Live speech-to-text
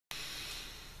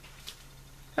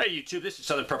Hey YouTube, this is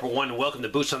Southern Prepper 1 and welcome to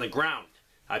Boots on the Ground.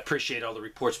 I appreciate all the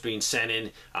reports being sent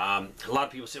in. A lot of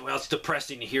people say, well, it's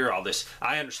depressing to hear all this.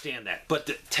 I understand that. But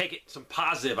to take some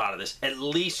positive out of this, at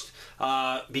least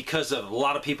because of a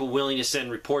lot of people willing to send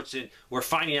reports in, we're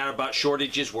finding out about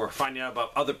shortages, we're finding out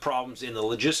about other problems in the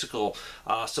logistical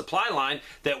supply line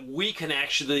that we can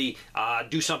actually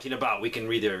do something about. We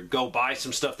can either go buy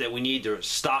some stuff that we need to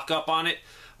stock up on it,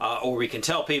 or we can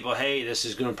tell people, hey, this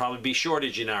is going to probably be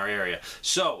shortage in our area.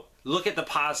 So look at the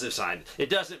positive side. It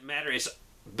doesn't matter. It's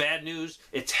bad news.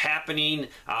 It's happening.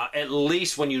 At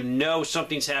least when you know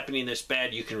something's happening this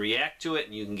bad, you can react to it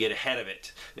and you can get ahead of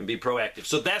it and be proactive.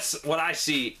 So that's what I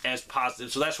see as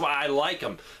positive. So that's why I like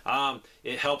them.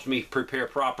 It helps me prepare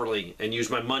properly and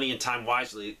use my money and time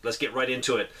wisely. Let's get right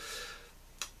into it.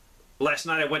 Last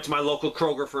night I went to my local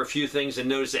Kroger for a few things and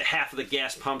noticed that half of the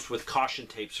gas pumps with caution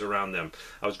tapes around them.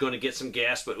 I was going to get some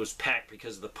gas, but it was packed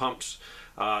because of the pumps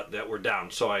that were down.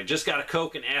 So I just got a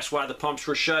Coke and asked why the pumps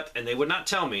were shut, and they would not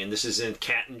tell me, and this is in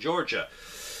Canton, Georgia.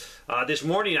 This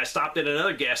morning I stopped at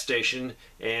another gas station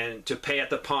and to pay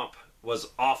at the pump was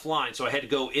offline, so I had to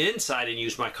go inside and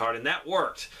use my card, and that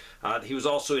worked. He was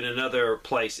also in another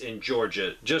place in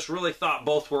Georgia. Just really thought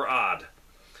both were odd.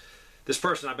 This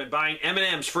person, I've been buying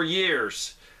M&Ms for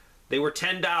years. They were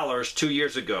 $10 2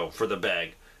 years ago for the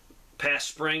bag. Past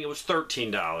spring, it was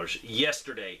 $13.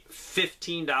 Yesterday,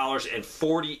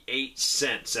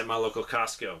 $15.48 at my local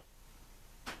Costco.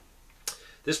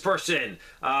 This person,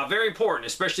 very important,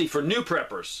 especially for new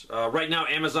preppers. Right now,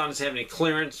 Amazon is having a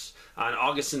clearance on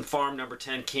Augason Farm number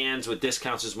 10 cans with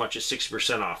discounts as much as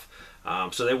 60% off.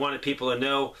 So they wanted people to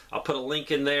know. I'll put a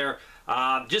link in there.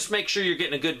 Just make sure you're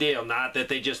getting a good deal, not that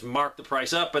they just marked the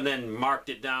price up and then marked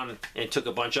it down and took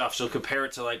a bunch off. So compare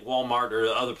it to like Walmart or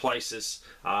other places.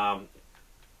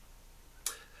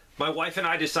 My wife and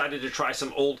I decided to try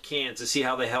some old cans to see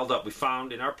how they held up. We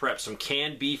found in our prep some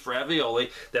canned beef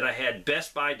ravioli that I had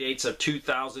best buy dates of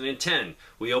 2010.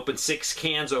 We opened 6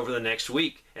 cans over the next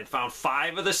week and found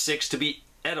 5 of the 6 to be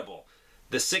edible.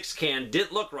 The 6th can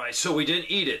didn't look right, so we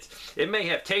didn't eat it. It may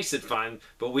have tasted fine,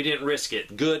 but we didn't risk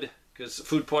it. Good, because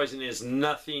food poisoning is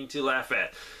nothing to laugh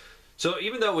at. So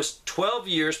even though it was 12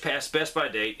 years past best by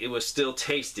date, it was still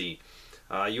tasty.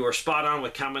 You are spot on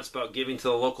with comments about giving to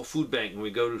the local food bank. When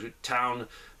we go to town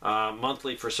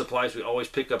monthly for supplies, we always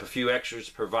pick up a few extras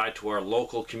to provide to our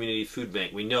local community food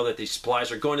bank. We know that these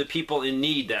supplies are going to people in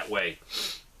need that way.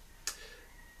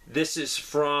 This is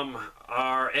from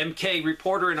our MK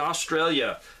reporter in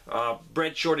Australia.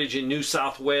 Bread shortage in New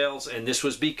South Wales, and this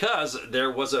was because there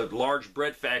was a large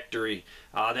bread factory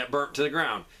that burnt to the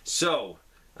ground. So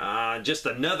just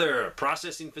another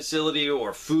processing facility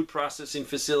or food processing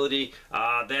facility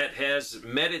that has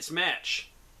met its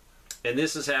match. And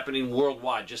this is happening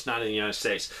worldwide, just not in the United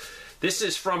States. This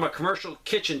is from a commercial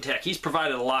kitchen tech. He's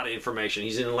provided a lot of information.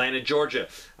 He's in Atlanta, Georgia.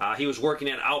 He was working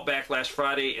at Outback last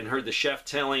Friday and heard the chef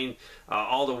telling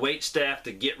all the wait staff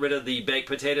to get rid of the baked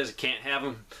potatoes. Can't have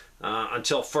them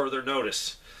until further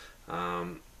notice.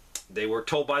 They were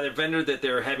told by their vendor that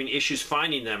they're having issues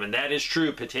finding them, and that is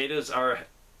true. Potatoes are a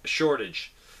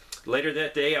shortage. Later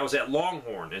that day, I was at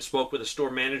Longhorn and spoke with a store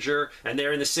manager, and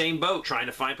they're in the same boat trying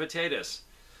to find potatoes.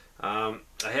 I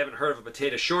haven't heard of a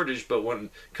potato shortage, but when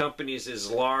companies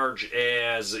as large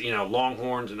as, you know,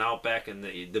 Longhorns and Outback and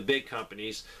the big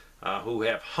companies who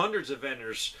have hundreds of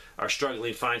vendors are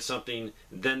struggling to find something,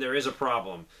 then there is a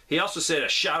problem. He also said a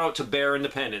shout out to Bear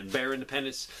Independent. Bear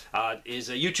Independence is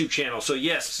a YouTube channel. So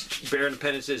yes, Bear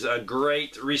Independence is a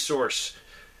great resource.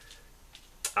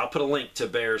 I'll put a link to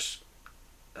Bear's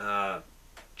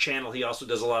channel. He also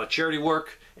does a lot of charity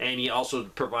work, and he also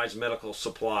provides medical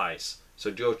supplies. So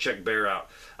go check Bear out.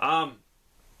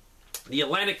 The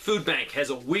Atlantic Food Bank has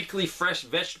a weekly fresh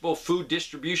vegetable food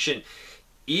distribution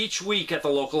each week at the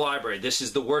local library. This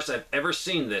is the worst I've ever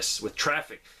seen this with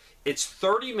traffic. It's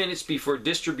 30 minutes before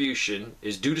distribution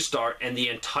is due to start, and the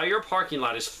entire parking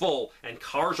lot is full, and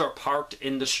cars are parked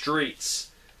in the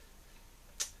streets.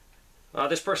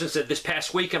 This person said, this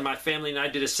past weekend my family and I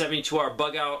did a 72-hour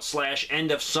bug-out /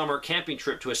 end-of-summer camping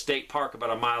trip to a state park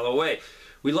about a mile away.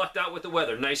 We lucked out with the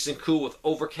weather, nice and cool with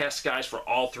overcast skies for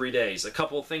all 3 days. A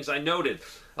couple of things I noted: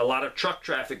 a lot of truck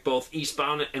traffic both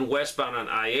eastbound and westbound on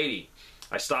I-80.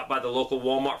 I stopped by the local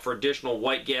Walmart for additional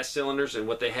white gas cylinders, and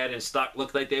what they had in stock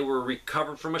looked like they were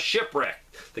recovered from a shipwreck.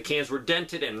 The cans were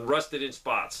dented and rusted in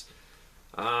spots.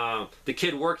 The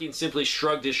kid working simply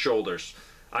shrugged his shoulders.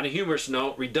 On a humorous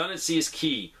note, redundancy is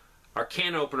key. Our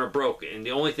can opener broke, and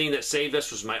the only thing that saved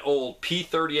us was my old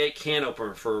P38 can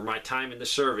opener for my time in the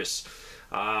service.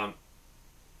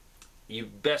 You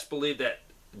best believe that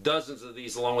dozens of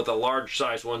these, along with the large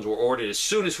size ones, were ordered as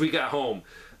soon as we got home,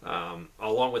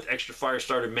 along with extra fire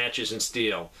starter matches and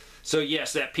steel. So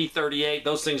yes, that P38,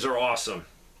 those things are awesome.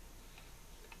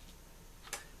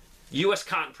 U.S.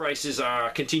 cotton prices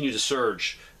continue to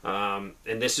surge, and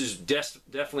this is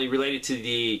definitely related to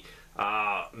the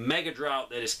mega drought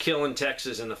that is killing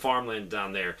Texas and the farmland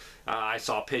down there. I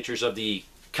saw pictures of the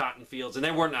cotton fields, and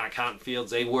they were not cotton fields.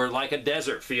 They were like a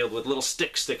desert field with little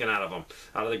sticks sticking out of them,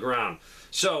 out of the ground.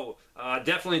 So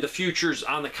definitely the futures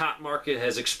on the cotton market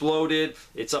has exploded.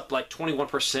 It's up like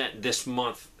 21% this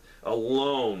month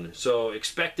alone. So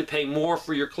expect to pay more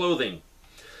for your clothing.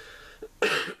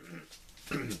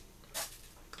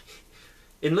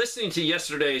 In listening to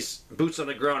yesterday's Boots on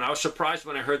the Ground, I was surprised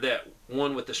when I heard that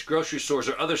one with the grocery stores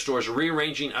or other stores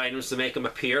rearranging items to make them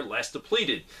appear less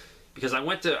depleted. Because I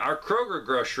went to our Kroger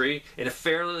grocery in a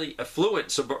fairly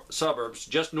affluent suburbs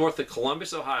just north of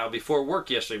Columbus, Ohio, before work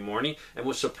yesterday morning, and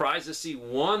was surprised to see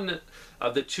one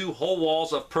of the two whole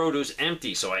walls of produce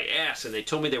empty. So I asked, and they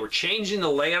told me they were changing the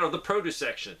layout of the produce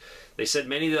section. They said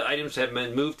many of the items have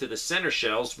been moved to the center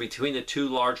shelves between the two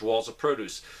large walls of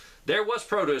produce. There was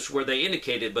produce where they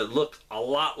indicated, but looked a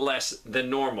lot less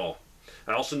than normal.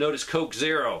 I also noticed Coke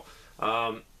Zero,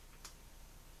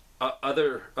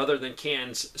 other than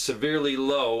cans, severely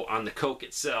low on the Coke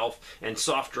itself, and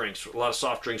soft drinks. A lot of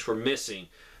soft drinks were missing.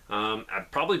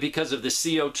 Probably because of the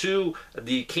CO2.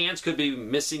 The cans could be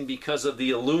missing because of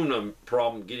the aluminum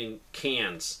problem getting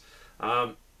cans.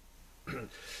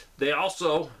 They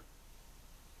also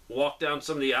walked down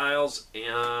some of the aisles,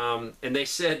 and they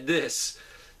said this.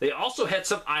 They also had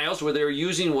some aisles where they were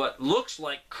using what looks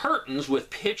like curtains with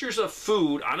pictures of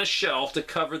food on a shelf to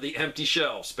cover the empty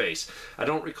shelf space. I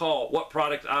don't recall what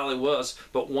product aisle it was,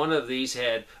 but one of these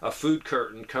had a food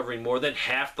curtain covering more than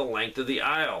half the length of the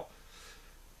aisle.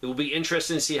 It will be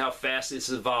interesting to see how fast this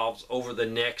evolves over the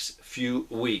next few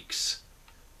weeks.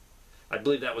 I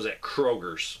believe that was at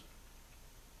Kroger's.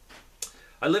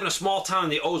 I live in a small town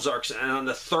in the Ozarks, and on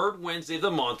the third Wednesday of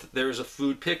the month, there is a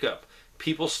food pickup.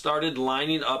 People started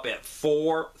lining up at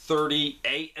 4:30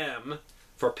 a.m.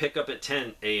 for pickup at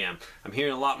 10 a.m. I'm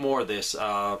hearing a lot more of this,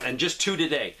 and just two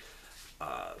today.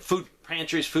 Food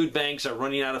pantries, food banks are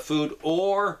running out of food,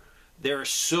 or there is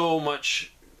so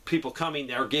much people coming,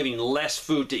 they're giving less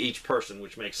food to each person,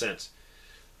 which makes sense.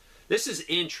 This is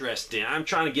interesting. I'm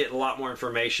trying to get a lot more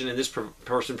information, and this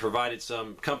person provided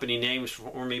some company names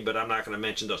for me, but I'm not going to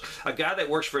mention those. A guy that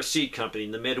works for a seed company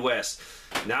in the Midwest,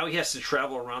 now he has to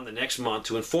travel around the next month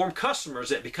to inform customers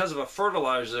that because of a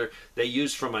fertilizer they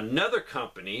used from another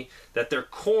company, that their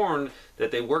corn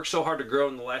that they worked so hard to grow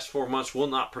in the last 4 months will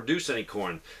not produce any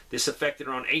corn. This affected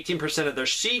around 18% of their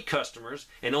seed customers,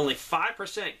 and only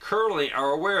 5% currently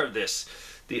are aware of this.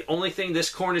 The only thing this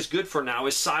corn is good for now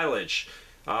is silage.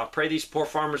 Pray these poor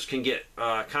farmers can get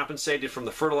compensated from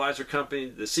the fertilizer company.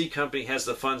 The seed company has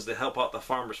the funds to help out the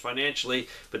farmers financially,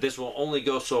 but this will only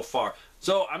go so far.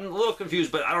 So I'm a little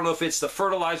confused, but I don't know if it's the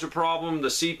fertilizer problem,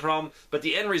 the seed problem, but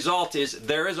the end result is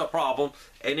there is a problem,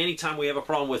 and anytime we have a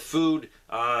problem with food,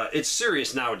 it's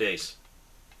serious nowadays.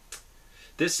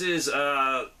 This is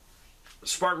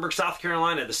Spartanburg, South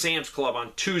Carolina, the Sam's Club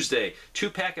on Tuesday.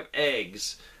 2-pack of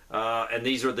eggs, and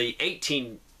these are the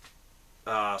 18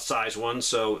 size one,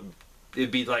 so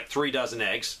it'd be like 3 dozen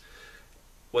eggs,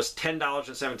 was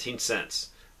 $10.17.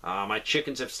 My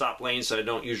chickens have stopped laying, so I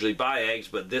don't usually buy eggs,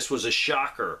 but this was a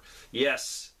shocker.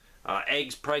 Yes,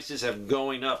 eggs prices have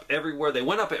going up everywhere. They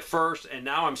went up at first, and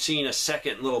now I'm seeing a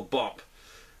second little bump.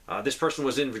 This person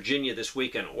was in Virginia this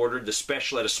week and ordered the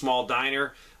special at a small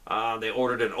diner. They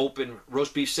ordered an open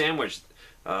roast beef sandwich.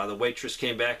 The waitress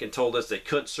came back and told us they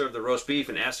couldn't serve the roast beef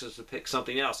and asked us to pick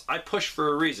something else. I pushed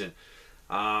for a reason.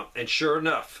 And sure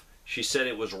enough, she said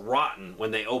it was rotten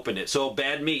when they opened it. So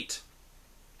bad meat.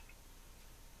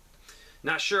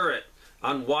 Not sure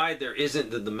on why there isn't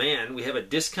the demand. We have a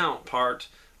discount part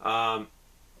of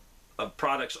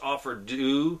products offered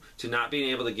due to not being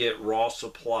able to get raw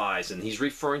supplies. And he's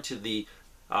referring to the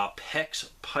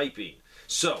PEX piping.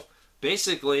 So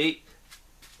basically,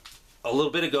 a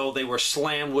little bit ago, they were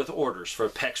slammed with orders for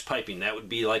PEX piping. That would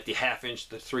be like the 1/2 inch,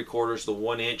 the 3/4, the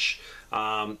 1 inch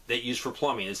that used for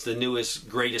plumbing. It's the newest,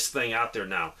 greatest thing out there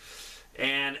now.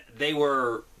 And they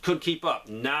couldn't keep up.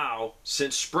 Now,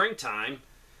 since springtime,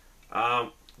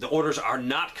 the orders are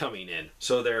not coming in.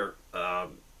 So they're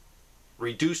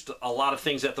reduced a lot of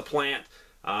things at the plant.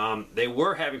 They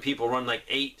were having people run like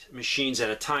 8 machines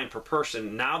at a time per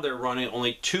person. Now they're running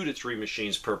only 2 to 3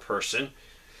 machines per person.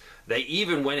 They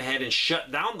even went ahead and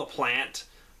shut down the plant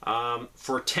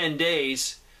for 10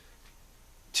 days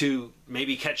to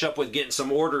maybe catch up with getting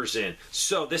some orders in.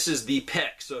 So this is the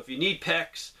PEX. So if you need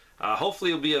PEX,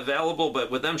 hopefully it'll be available,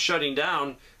 but with them shutting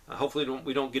down, hopefully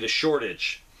we don't get a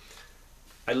shortage.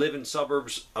 I live in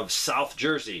suburbs of South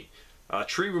Jersey.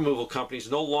 Tree removal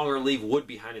companies no longer leave wood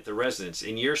behind at their residence.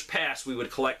 In years past, we would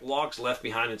collect logs left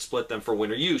behind and split them for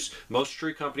winter use. Most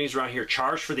tree companies around here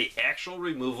charge for the actual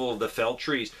removal of the felled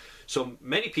trees. So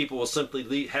many people will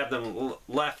simply have them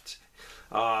left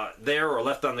there or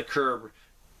left on the curb.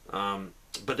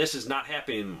 But this is not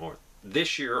happening anymore.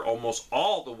 This year, almost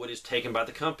all the wood is taken by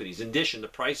the companies. In addition, the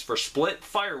price for split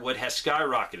firewood has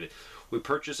skyrocketed. We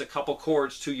purchased a couple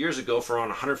cords 2 years ago for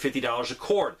around $150 a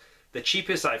cord. The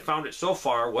cheapest I found it so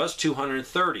far was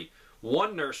 $230.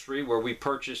 One nursery where we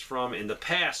purchased from in the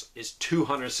past is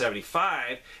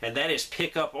 $275, and that is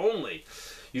pickup only.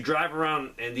 You drive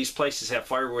around and these places have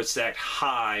firewood stacked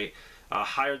high,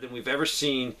 higher than we've ever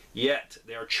seen, yet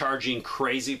they are charging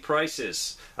crazy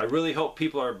prices. I really hope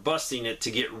people are busting it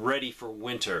to get ready for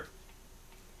winter.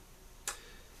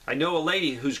 I know a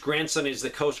lady whose grandson is the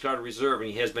Coast Guard Reserve,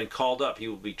 and he has been called up. He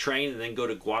will be trained and then go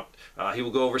to he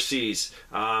will go overseas.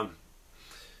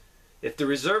 If the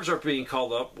reserves are being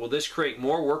called up, will this create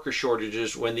more worker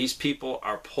shortages when these people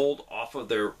are pulled off of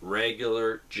their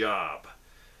regular job?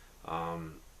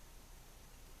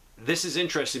 This is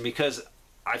interesting because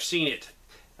I've seen it.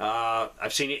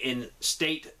 I've seen it in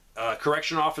state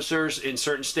correction officers in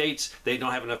certain states. They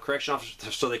don't have enough correction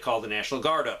officers, so they call the National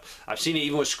Guard up. I've seen it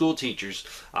even with school teachers.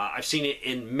 I've seen it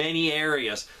in many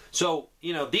areas. So,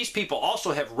 you know, these people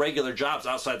also have regular jobs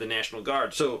outside the National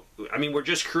Guard. So, I mean, we're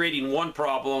just creating one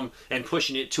problem and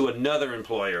pushing it to another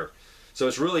employer. So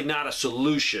it's really not a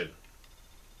solution.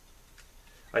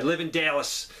 I live in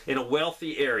Dallas, in a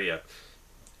wealthy area.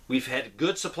 We've had a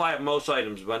good supply of most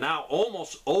items, but now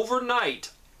almost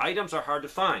overnight, items are hard to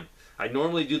find. I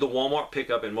normally do the Walmart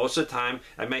pickup, and most of the time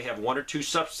I may have one or two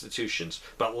substitutions.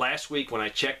 But last week when I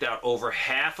checked out, over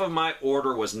half of my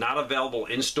order was not available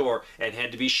in store and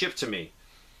had to be shipped to me.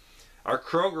 Our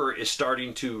Kroger is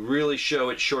starting to really show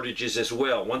its shortages as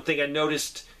well. One thing I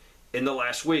noticed in the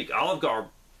last week, Olive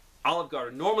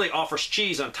Garden normally offers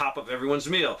cheese on top of everyone's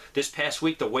meal. This past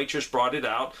week the waitress brought it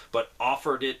out but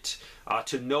offered it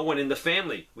to no one in the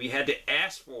family. We had to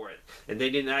ask for it, and they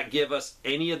did not give us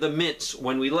any of the mints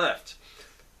when we left.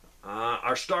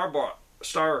 Our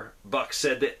Starbucks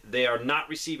said that they are not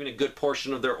receiving a good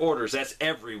portion of their orders. That's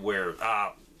everywhere.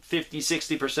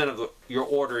 50-60% of your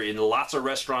order in lots of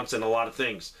restaurants and a lot of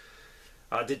things.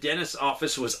 The dentist's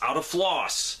office was out of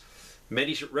floss.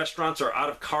 Many restaurants are out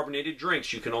of carbonated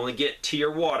drinks. You can only get tea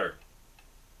or water.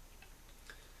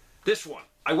 This one.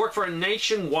 I work for a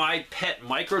nationwide pet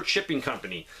microchipping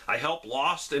company. I help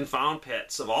lost and found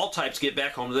pets of all types get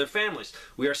back home to their families.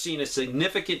 We are seeing a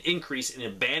significant increase in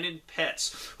abandoned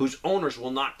pets whose owners will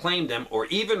not claim them or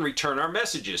even return our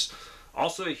messages.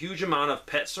 Also, a huge amount of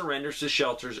pet surrenders to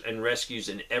shelters and rescues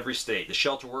in every state. The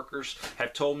shelter workers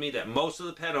have told me that most of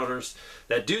the pet owners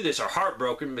that do this are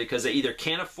heartbroken because they either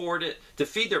can't afford it to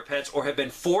feed their pets or have been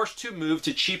forced to move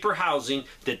to cheaper housing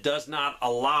that does not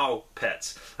allow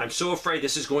pets. I'm so afraid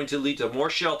this is going to lead to more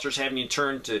shelters having to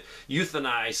turn to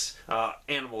euthanize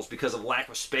animals because of lack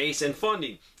of space and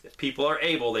funding. If people are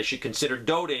able, they should consider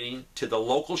donating to the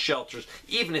local shelters,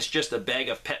 even if it's just a bag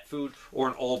of pet food or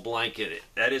an old blanket.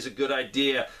 That is a good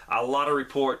idea. A lot of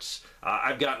reports.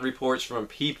 I've gotten reports from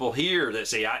people here that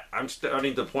say, I'm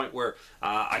starting to the point where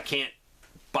I can't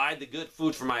buy the good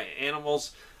food for my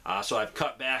animals, so I've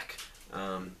cut back.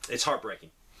 It's heartbreaking.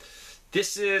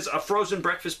 This is a frozen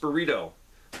breakfast burrito.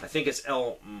 I think it's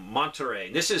El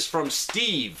Monterey. This is from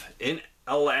Steve in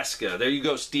Alaska. There you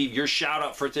go, Steve. Your shout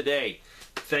out for today.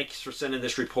 Thanks for sending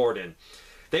this report in.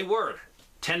 They were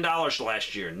 $10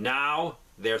 last year. Now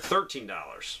they're $13.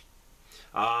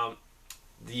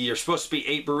 There's supposed to be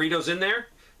 8 burritos in there,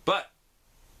 but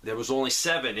there was only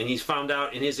 7. And he's found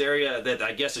out in his area that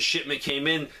I guess a shipment came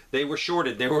in. They were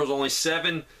shorted. There was only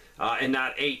 7 and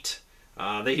not 8.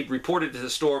 They reported to the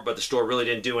store, but the store really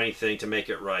didn't do anything to make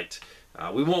it right.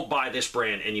 We won't buy this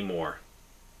brand anymore.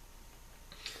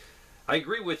 I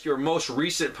agree with your most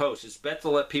recent post. It's better to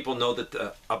let people know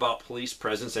that about police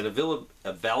presence and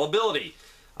availability.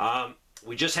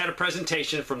 We just had a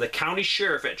presentation from the county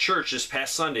sheriff at church this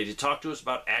past Sunday to talk to us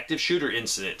about active shooter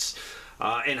incidents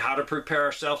and how to prepare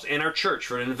ourselves and our church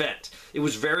for an event. It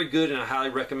was very good and I highly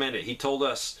recommend it. He told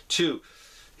us too.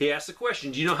 He asked the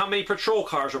question, do you know how many patrol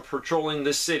cars are patrolling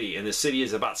this city? And the city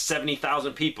is about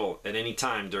 70,000 people at any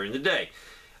time during the day.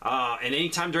 And any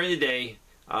time during the day,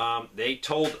 they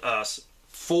told us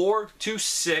 4 to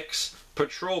 6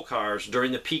 patrol cars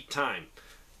during the peak time.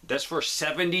 That's for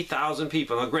 70,000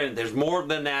 people. Now, granted, there's more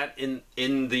than that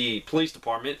in the police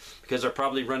department because they're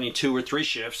probably running 2 or 3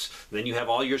 shifts. Then you have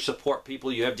all your support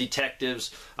people, you have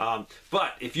detectives.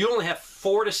 But if you only have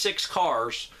 4 to 6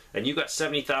 cars and you got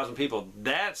 70,000 people,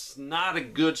 that's not a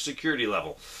good security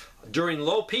level. During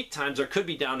low peak times, there could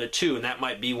be down to 2, and that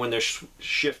might be when their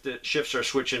shifts are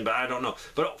switching, but I don't know.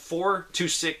 But 4 to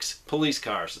 6 police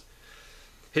cars.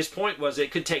 His point was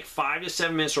it could take 5 to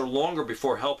 7 minutes or longer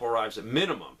before help arrives at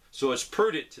minimum. So it's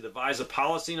prudent to devise a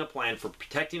policy and a plan for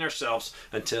protecting ourselves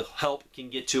until help can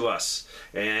get to us.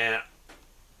 And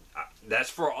that's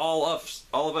for all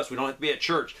of us. We don't have to be at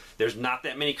church. There's not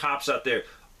that many cops out there.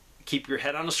 Keep your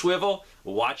head on a swivel.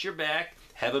 Watch your back.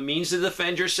 Have a means to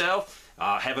defend yourself.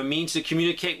 Have a means to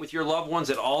communicate with your loved ones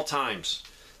at all times.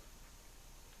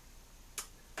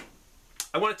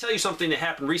 I want to tell you something that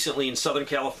happened recently in Southern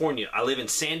California. I live in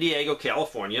San Diego,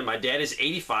 California. My dad is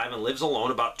 85 and lives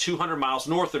alone about 200 miles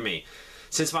north of me.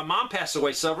 Since my mom passed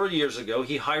away several years ago,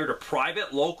 he hired a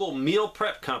private local meal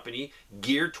prep company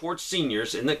geared towards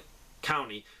seniors in the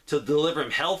county to deliver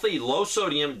him healthy,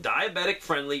 low-sodium,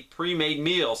 diabetic-friendly, pre-made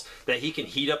meals that he can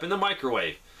heat up in the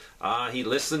microwave. He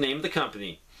lists the name of the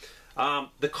company.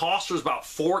 The cost was about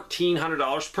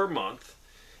 $1,400 per month.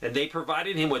 And they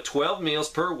provided him with 12 meals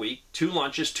per week, 2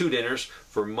 lunches, 2 dinners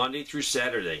for Monday through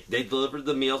Saturday. They delivered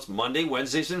the meals Monday,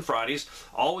 Wednesdays, and Fridays,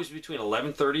 always between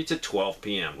 11:30 to 12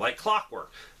 p.m., like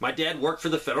clockwork. My dad worked for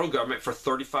the federal government for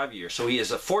 35 years, so he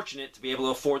is fortunate to be able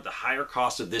to afford the higher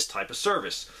cost of this type of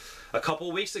service. A couple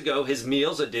of weeks ago, his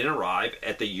meals didn't arrive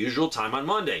at the usual time on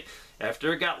Monday.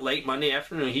 After it got late Monday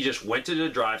afternoon, he just went to the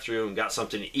drive-thru and got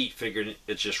something to eat, figuring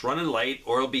it's just running late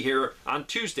or it'll be here on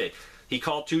Tuesday. He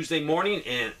called Tuesday morning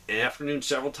and afternoon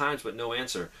several times, but no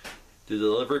answer. The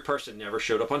delivery person never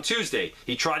showed up on Tuesday.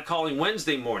 He tried calling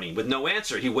Wednesday morning with no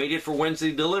answer. He waited for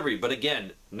Wednesday delivery, but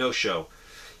again, no show.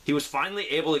 He was finally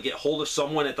able to get hold of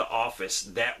someone at the office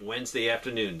that Wednesday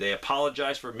afternoon. They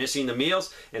apologized for missing the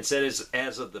meals and said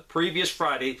as of the previous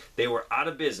Friday, they were out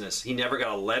of business. He never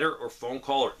got a letter or phone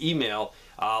call or email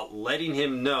letting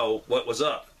him know what was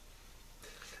up.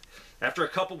 After a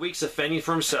couple weeks of fending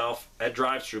for himself at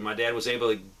drive-thru, my dad was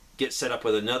able to get set up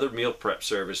with another meal prep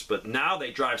service, but now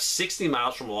they drive 60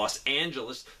 miles from Los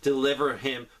Angeles to deliver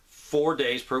him 4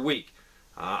 days per week.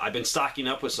 I've been stocking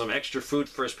up with some extra food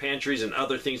for his pantries and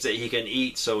other things that he can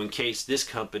eat, so in case this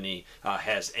company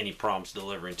has any problems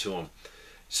delivering to him.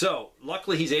 So,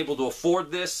 luckily he's able to afford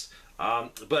this.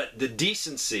 But the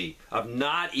decency of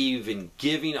not even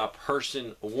giving a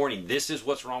person a warning. This is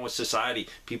what's wrong with society.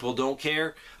 People don't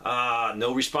care.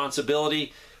 No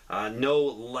responsibility. No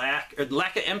lack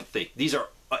of empathy. These are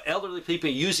elderly people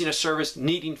using a service,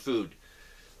 needing food.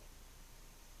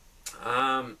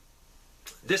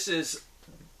 This is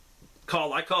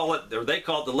called, they call it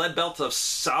the lead belt of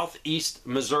southeast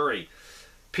Missouri.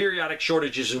 Periodic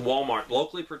shortages in Walmart,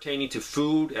 locally pertaining to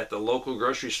food at the local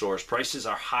grocery stores. Prices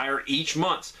are higher each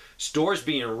month. Stores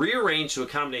being rearranged to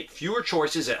accommodate fewer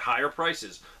choices at higher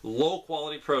prices. Low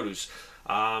quality produce.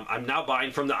 I'm now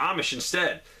buying from the Amish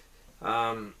instead.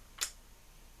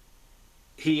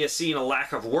 He has seen a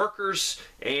lack of workers,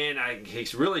 and he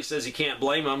really says he can't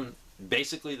blame them.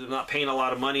 Basically, they're not paying a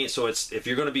lot of money, so if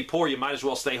you're going to be poor, you might as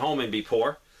well stay home and be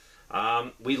poor.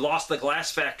 We lost the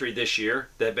glass factory this year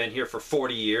that had been here for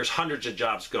 40 years, hundreds of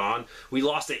jobs gone. We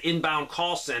lost the inbound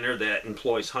call center that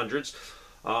employs hundreds.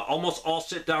 Almost all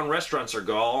sit-down restaurants are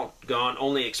gone.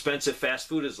 Only expensive fast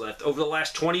food is left. Over the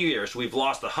last 20 years, we've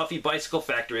lost a Huffy bicycle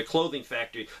factory, a clothing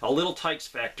factory, a Little Tykes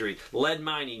factory, lead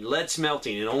mining, lead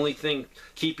smelting, and the only thing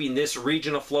keeping this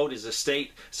region afloat is a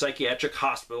state psychiatric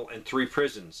hospital and 3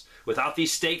 prisons. Without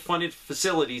these state-funded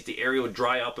facilities, the area would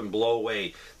dry up and blow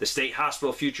away. The state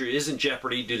hospital future is in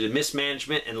jeopardy due to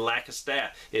mismanagement and lack of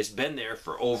staff. It's been there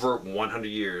for over 100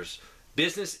 years.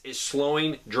 Business is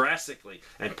slowing drastically,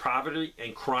 and poverty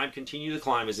and crime continue to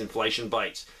climb as inflation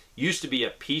bites. Used to be a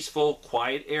peaceful,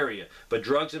 quiet area, but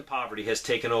drugs and poverty has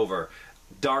taken over.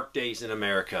 Dark days in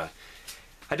America.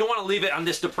 I don't want to leave it on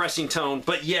this depressing tone,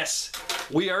 but yes,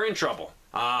 we are in trouble.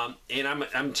 And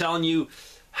I'm telling you,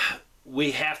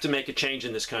 we have to make a change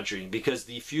in this country because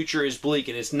the future is bleak,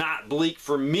 and it's not bleak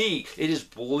for me. It is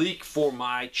bleak for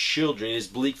my children. It is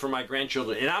bleak for my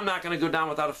grandchildren, and I'm not going to go down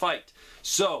without a fight.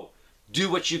 So, do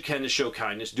what you can to show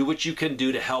kindness. Do what you can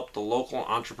do to help the local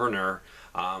entrepreneur.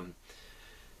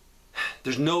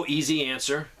 There's no easy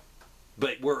answer,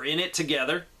 but we're in it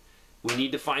together. We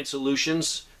need to find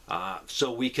solutions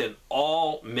so we can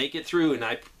all make it through, and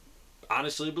I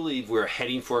honestly believe we're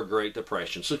heading for a Great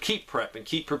Depression. So keep prepping,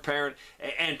 keep preparing,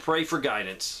 and pray for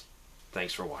guidance.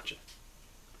 Thanks for watching.